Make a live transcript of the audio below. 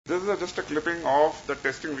this is just a clipping of the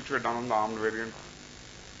testing which we have done on the armed variant.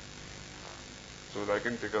 So I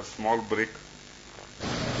can take a small break.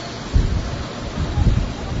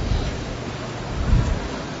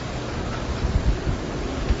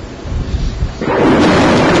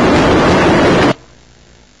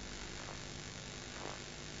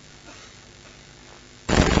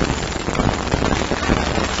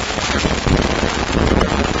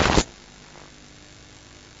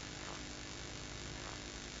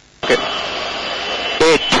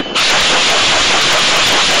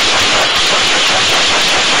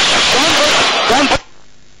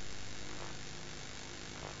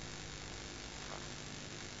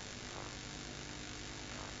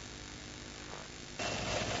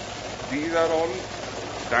 These are all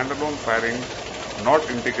standalone firing, not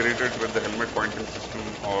integrated with the helmet pointing system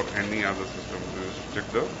or any other system. This is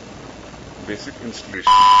check the basic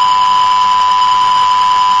installation.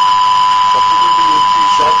 Subsequently, you will see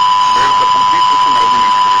shot where the complete system has been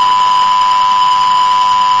integrated.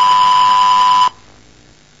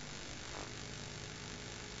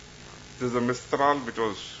 This is a Mistral which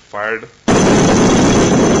was fired.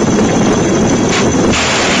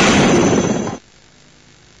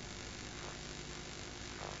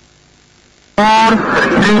 4, 3,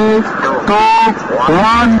 2,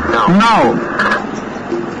 1, now.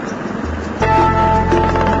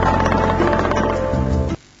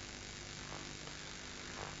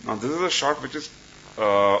 Now this is a shot which is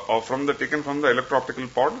taken from the electro-optical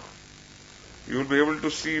pod. You will be able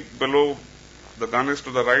to see below, the gun is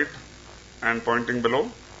to the right and pointing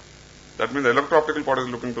below. That means the electro-optical pod is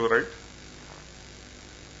looking to the right.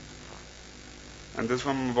 And this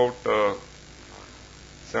from about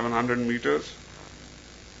 700 meters.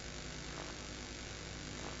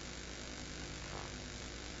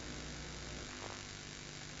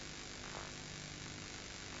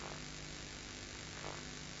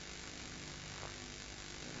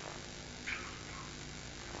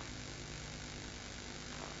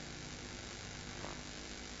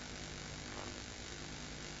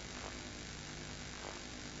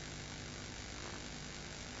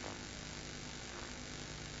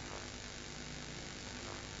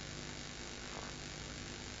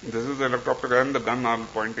 This is the electro-optical and the gun are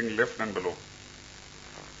pointing left and below.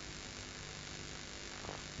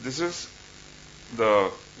 This is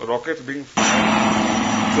the rockets being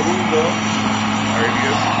fired through the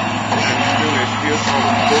IDS and through HPS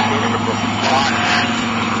through the electro-optical.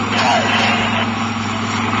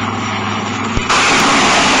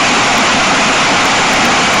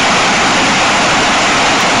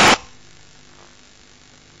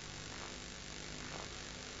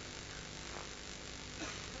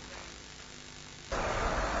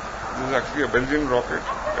 This is actually a Belgian rocket,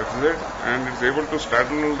 FZ, and it's able to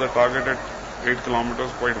straddle the target at 8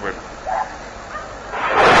 kilometers quite well.